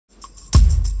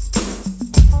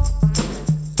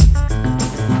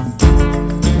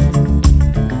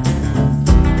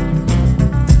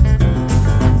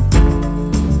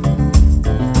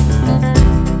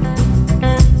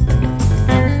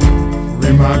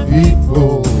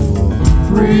people.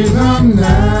 Free them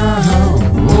now.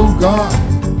 Oh God,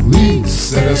 please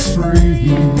set us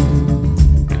free.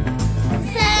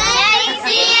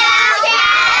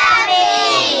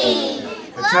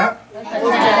 What's that?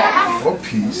 Or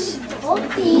peace. Or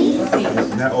peace.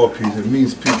 Not or peace, it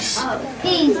means peace.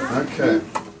 Peace. Okay.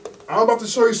 I'm about to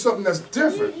show you something that's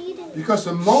different. Because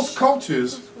in most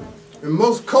cultures,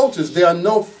 there are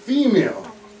no female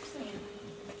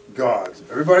gods.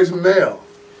 Everybody's male.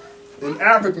 In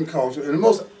African culture, in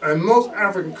most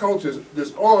African cultures,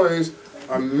 there's always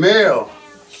a male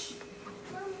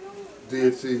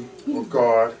deity or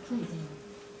god,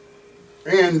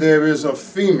 and there is a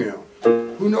female.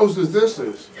 Who knows who this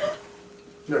is?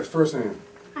 Yes, first hand.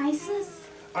 Isis.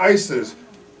 Isis.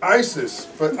 Isis.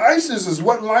 But Isis is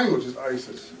what language is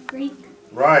Isis? Greek.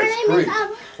 Right, it's Greek.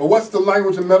 But what's the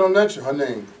language of Metal Nature? Her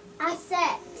name?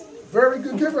 Aset. Very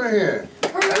good. Give her a hand.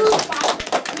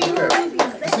 Yeah.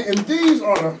 See, and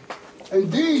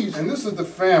this is the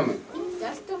family.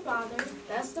 That's the father,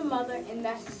 that's the mother, and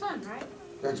that's the son, right?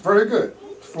 That's very good.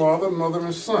 Father, mother,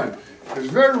 and son. It's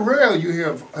very rare you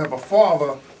have a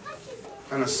father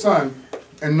and a son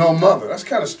and no mother. That's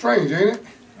kind of strange, ain't it?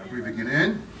 I breathe it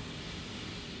in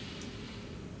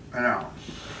and out.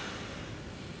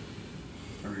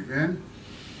 I breathe in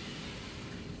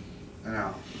and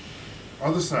out.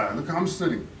 Other side. Look how I'm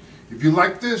sitting. If you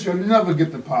like this, you'll never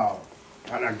get the power.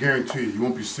 And I guarantee you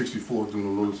won't be 64 doing the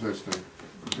Lotus Headstand.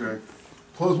 Okay?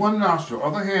 Close one nostril.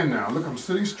 Other hand now. Look, I'm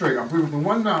sitting straight. I'm breathing with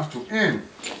one nostril. In.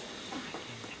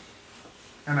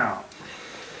 And out.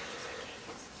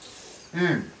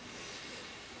 In.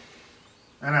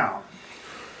 And out.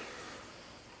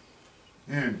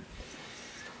 In.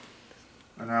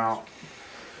 And out.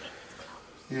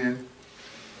 In.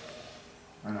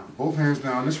 And out. Both hands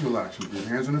down. Let's relax. Your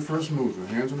hands on the first movement.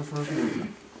 Hands on the first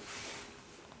movement.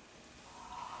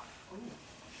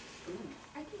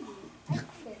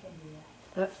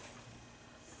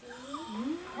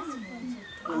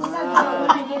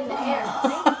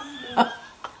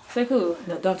 Say who?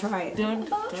 No, don't try it. Don't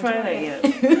try that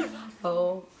yet.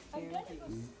 Oh.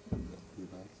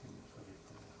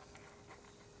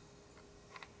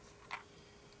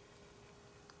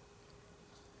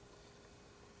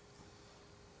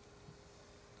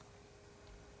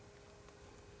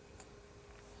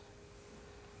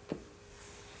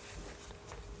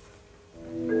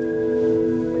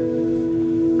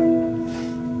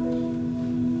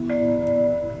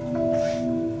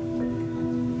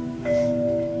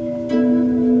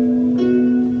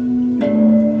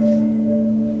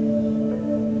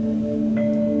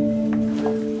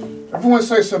 Everyone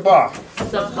say Sabah.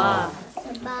 Sabah.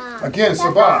 Again,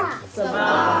 Sabah.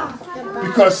 Sabah.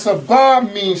 Because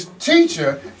Sabah means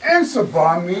teacher and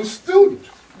Sabah means student.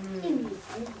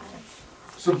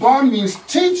 Sabah means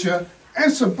teacher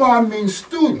and Sabah means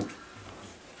student.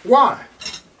 Why?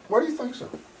 Why do you think so?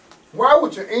 Why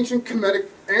would your ancient Kemetic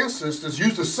ancestors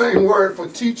use the same word for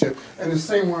teacher and the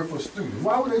same word for student?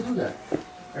 Why would they do that?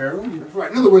 Aaron, that's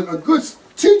right. In other words, a good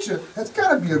teacher has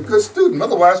got to be a good student.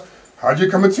 Otherwise, how'd you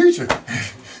become a teacher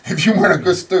if you weren't a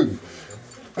good student?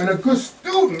 And a good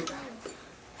student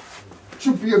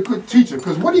should be a good teacher.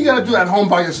 Because what do you got to do at home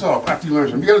by yourself after you learn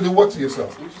something? You got to do what to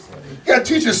yourself? You got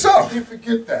to teach yourself. You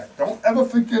forget that. Don't ever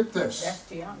forget this. That's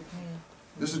geometry.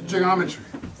 This is geometry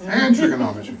and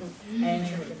trigonometry.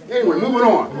 Anyway, moving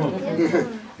on.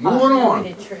 Moving on.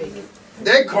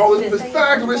 They call it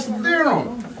Pythagoras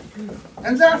theorem.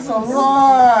 And that's a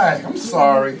lie. I'm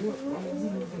sorry.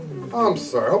 I'm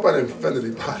sorry. I hope I didn't offend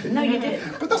anybody. No, you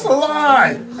didn't. But that's a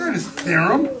lie. There it is,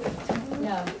 theorem.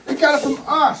 No. They got it from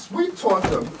us. We taught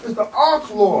them. It's the arc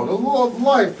law, the law of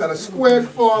life, that a squared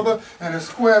father and a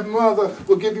squared mother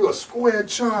will give you a squared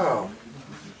child.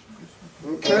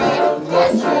 Okay?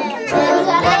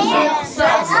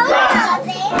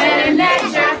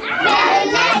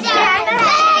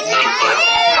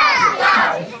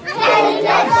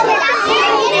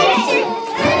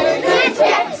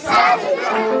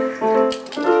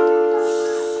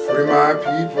 Free my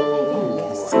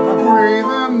people, free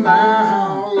them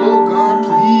now, oh God,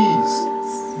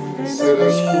 please, set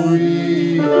us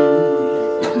free.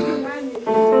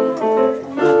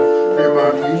 Free my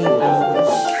people,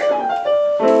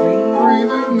 free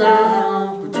them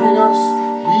now, between us,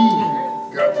 we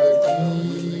got the key.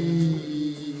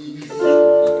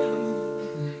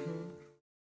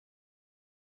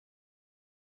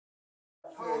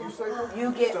 You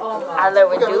get all my... I learned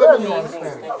what do means.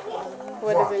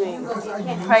 What does it mean?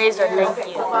 Praise or thank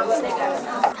you.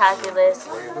 Calculus,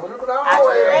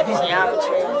 algebra,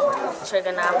 geometry,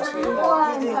 trigonometry,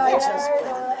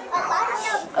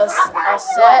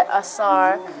 Aset,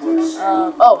 Asar,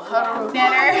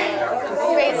 Better.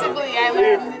 Basically, I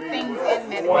learned things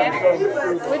in better.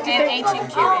 In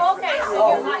ancient Kemetic.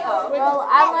 Well,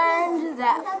 I learned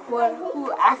that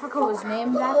who Africa was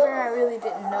named after. I really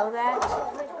didn't know that.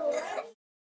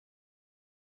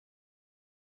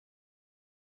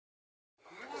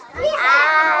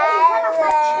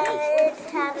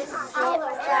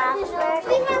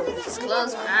 just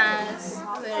close my eyes,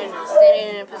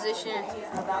 standing in a position,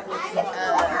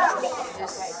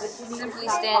 just simply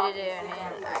standing there,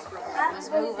 and I was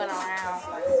moving around,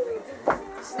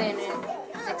 standing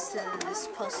next to this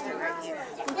poster right here.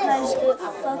 Because it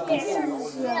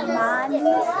focuses your mind. It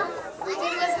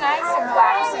was nice and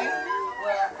relaxing.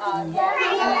 And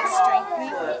it's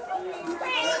strengthening.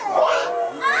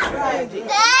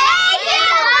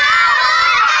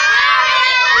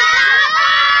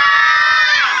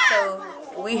 So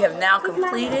we have now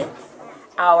completed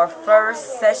our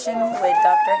first session with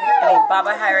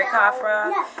Baba Heri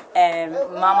Khafra and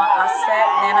Mama Aset,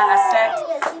 Nana Aset,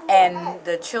 and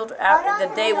the children. The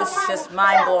day was just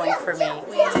mind blowing for me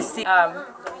to see.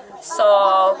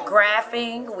 Saw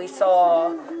graphing. We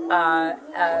saw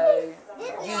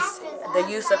the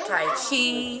use of Tai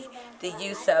Chi, the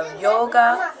use of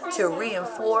yoga to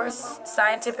reinforce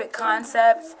scientific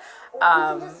concepts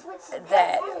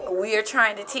that we are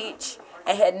trying to teach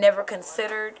and had never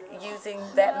considered using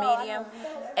that medium,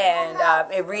 and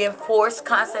it reinforced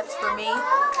concepts for me.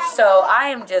 So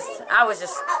I was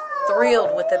just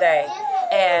thrilled with the day,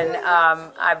 and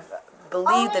I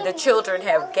believe that the children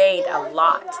have gained a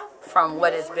lot from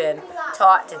what has been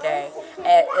taught today,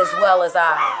 as well as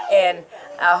I. And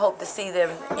I hope to see them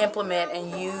implement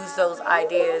and use those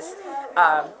ideas,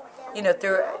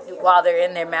 while they're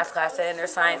in their math classes and their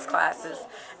science classes.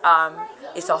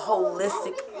 It's a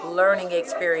holistic learning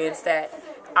experience that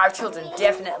our children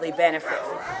definitely benefit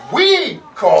from. We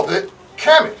called it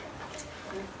Kemetic.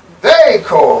 They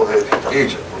called it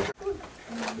Egypt.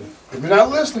 If you're not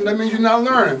listening, that means you're not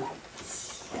learning.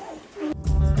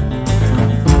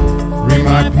 Free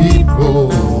my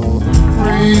people,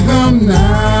 free them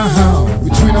now.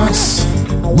 Between us,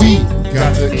 we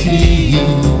got the key.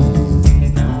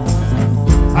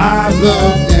 I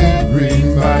love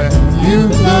everybody.